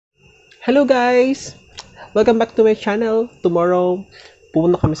Hello guys! Welcome back to my channel. Tomorrow,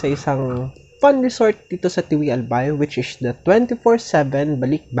 pupunta kami sa isang fun resort dito sa Tiwi Albay, which is the 24/7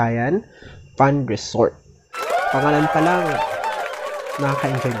 Balikbayan Fun Resort. Pangalan pa lang,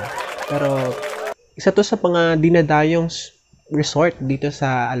 nakaka-enjoy na. Pero, isa to sa mga dinadayong resort dito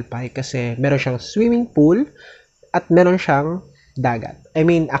sa Albay kasi meron siyang swimming pool at meron siyang dagat. I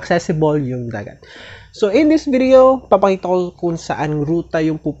mean, accessible yung dagat. So, in this video, papakita ko kung saan ruta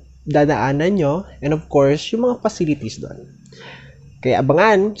yung dadaanan nyo, and of course, yung mga facilities doon. Kaya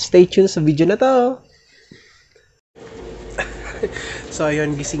abangan, stay tuned sa video na to. So,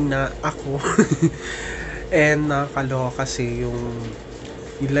 ayun, gising na ako. And nakakaloka kasi yung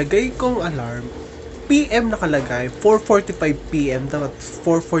ilagay kong alarm, PM nakalagay, 4:45 PM, dapat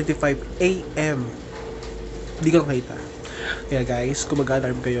 4:45 AM. Hindi ko nakita. Kaya guys, kung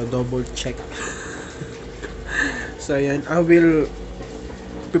mag-alarm kayo, double check. So, ayan, I will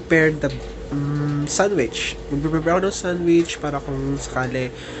prepare the sandwich. Mag-prepare ako ng sandwich para kung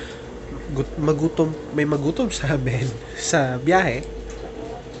sakali may magutom sa amin sa biyahe,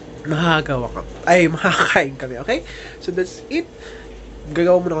 makakain kami, okay? So that's it.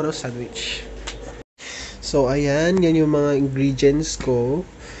 Gagawa muna ako ng sandwich. So ayan, yan yung mga ingredients ko.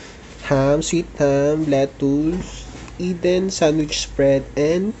 Ham, sweet ham, lettuce, Eden sandwich spread,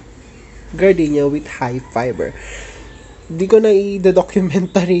 and gardenia with high fiber. Di ko na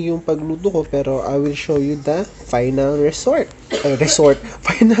i-documentary yung pagluto ko, pero I will show you the final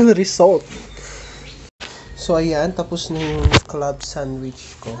final result. So ayan, tapos na yung club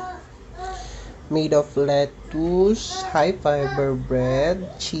sandwich ko. Made of lettuce, high fiber bread,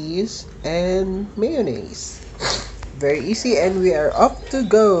 cheese, and mayonnaise. Very easy, and we are up to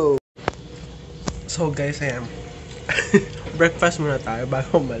go. So guys, ayan. Breakfast muna tayo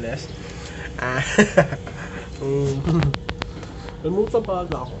bago umalis. Namuta pa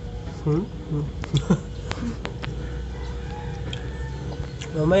ako.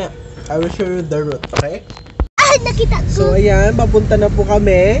 Mamaya, I will show you the route, okay? Ay, nakita ko! So, ayan, papunta na po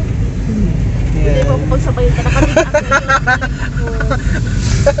kami. Hindi mo kung sabayin ka na kami.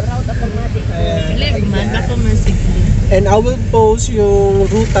 Route ako natin. And I will post yung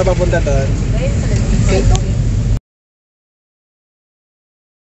ruta papunta doon. Okay?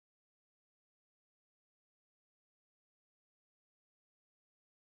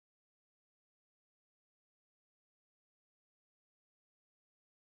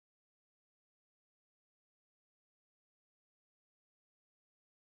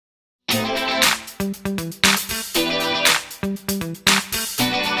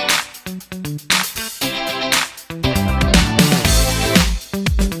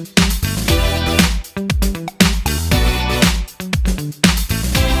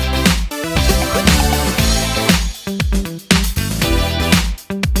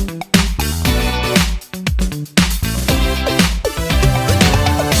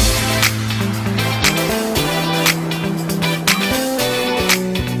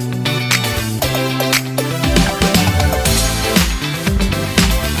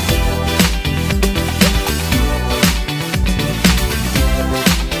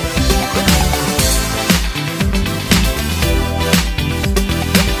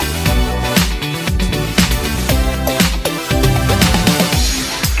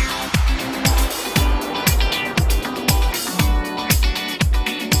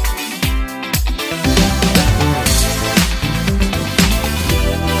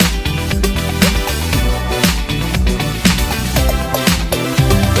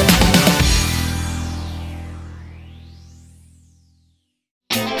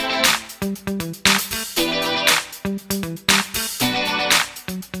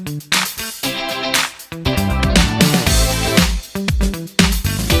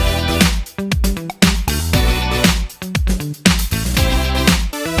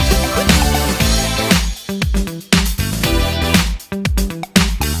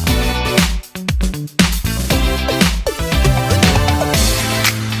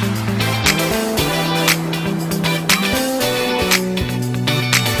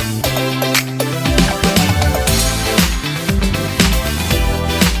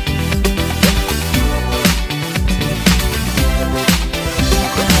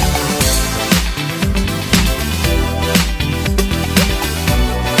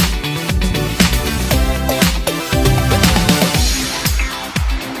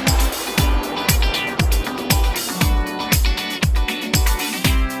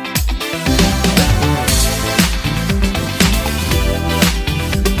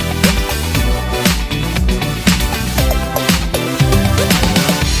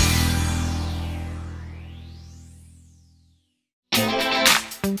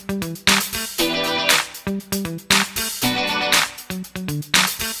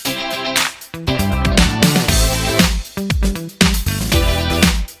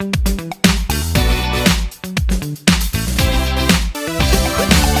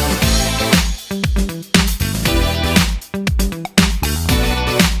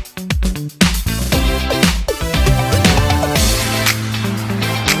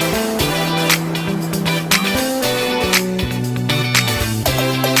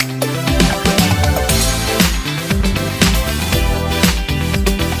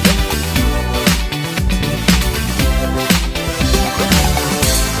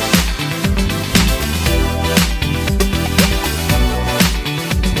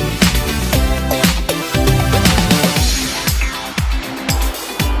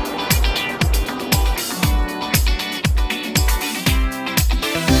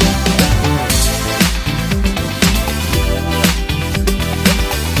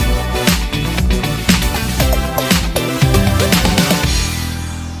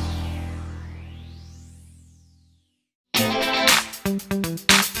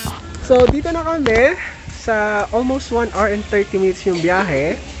 So, dito na kami sa almost 1 hour and 30 minutes yung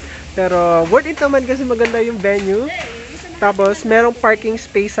biyahe. Pero, worth it naman kasi maganda yung venue. Tapos, merong parking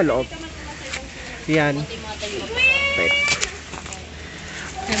space sa loob. Yan. Wait.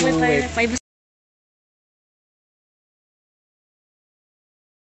 Wait.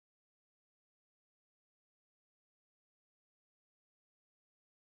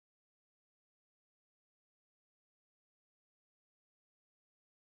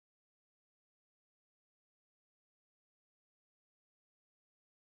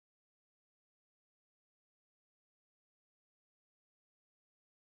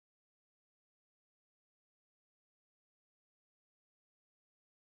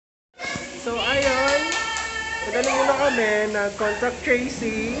 So, ayun. Magaling muna kami, nag-contract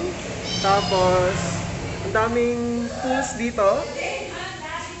tracing. Tapos, ang daming pools dito.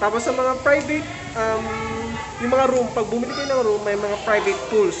 Tapos, sa mga private, yung mga room, pag bumili kayo ng room, may mga private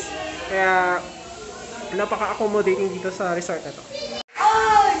pools. Kaya, napaka-accommodating dito sa resort na to.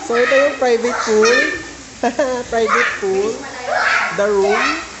 So, ito yung private pool. Private pool. The room.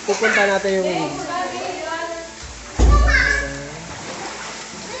 Pupunta natin yung room.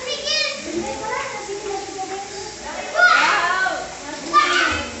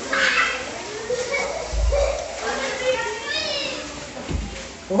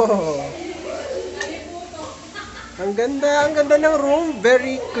 Wow. Ang ganda ng room.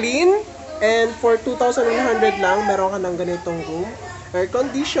 Very clean. And for 2,100 lang, meron ka ng ganitong room. Air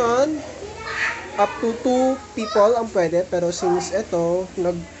condition. Up to 2 people ang pwede. Pero since ito,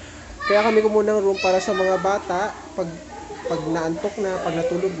 kaya kami kumuha ng room para sa mga bata. Pag naantok na, pag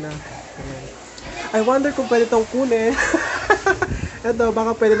natulog na. I wonder kung pwede itong kunin. Ito,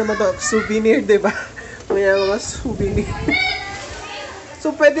 baka pwede naman ito souvenir, diba? May mga souvenir.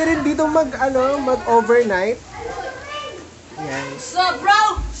 So, pwede rin dito mag-overnight. Yan. So,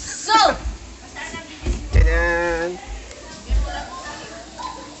 bro! So! Ganyan.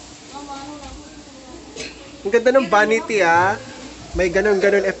 Ang ganda ng vanity, ah. May ganon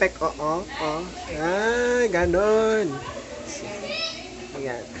effect, oo. Ganon.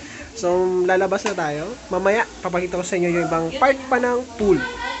 Ayan. So, lalabas na tayo. Mamaya, papakita ko sa inyo yung ibang part pa ng pool.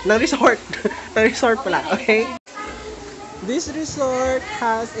 Ng resort. Ng resort pala, okay? This resort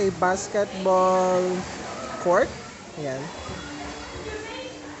has a basketball court. Ayan.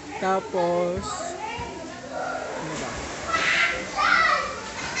 Tapos, ano ba?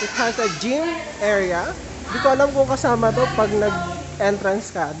 It has a gym area. Di ko alam kung kasama to pag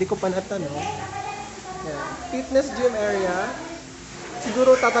nag-entrance ka. Di ko pa natanong. Ayan. Fitness gym area.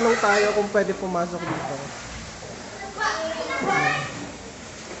 Siguro tatanong tayo kung pwede pumasok dito.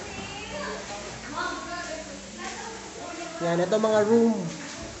 Yan, ito mga room.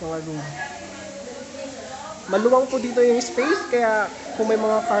 Maluwang po dito yung space, kaya kung may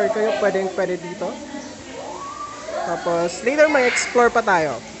mga car kayo, pwede dito. Tapos, later may explore pa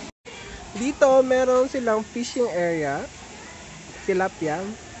tayo. Dito, meron silang fishing area. Tilapia.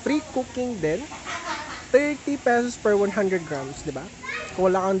 Free cooking din. 30 pesos per 100 grams, di ba? Kung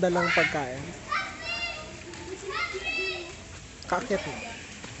wala kang dalang pagkain. Kakit mo.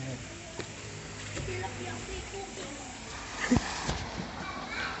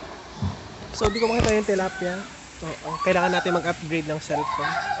 So, di ko makita yung tilapia. Kailangan natin mag-upgrade ng cellphone.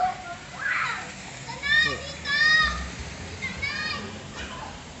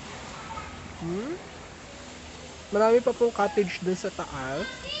 Marami pa pong cottage dun sa taas.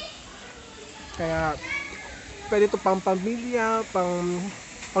 Kaya, pwede ito pang pamilya, pang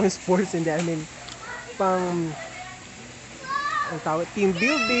sports, hindi. I mean, ang tawag, team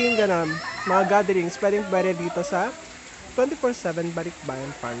building, ganun. Mga gatherings, pwede dito sa 24/7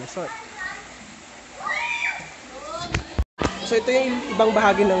 Balikbayan Farm Resort. So, ito yung ibang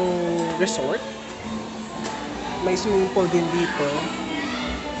bahagi ng resort. May swimming pool din dito.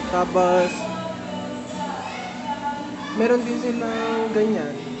 Tapos, meron din silang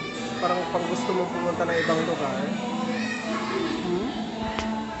ganyan. Parang pang gusto mo pumunta ng ibang lugar.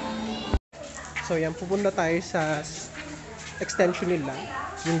 So, yan. Pupunta tayo sa extension nila.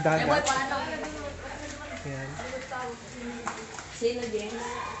 Yung dagat. Yan. Sino din?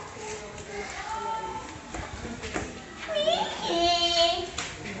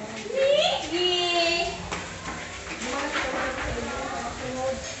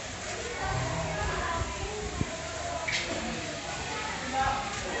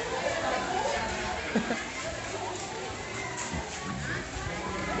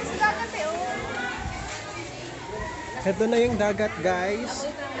 Ito na yung dagat, guys.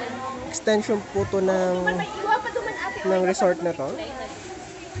 Extension po to ng resort na to.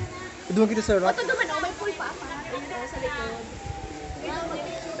 Doon kita sa rock. Ito naman, may pool pa sa likod.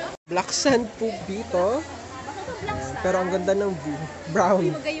 Black sand po dito. Bakit ang black sa? Pero ang ganda ng view. Brown.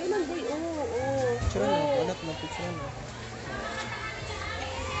 Uy, magayon ng day. Oo, oo. Picture na. Wala na picture na.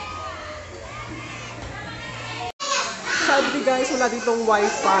 Sadly guys, wala ditong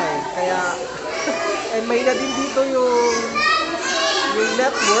wifi. Kaya, and may na din dito yung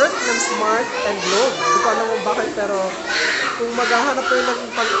network ng Smart and Globe. Hindi ko alam kung bakit, pero kung maghahanap kayo ng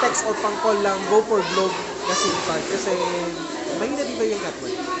pang-text o pang-call lang, go for Globe na SIM card. Kasi, may na dito yung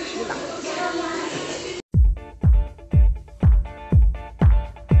network. Yun lang.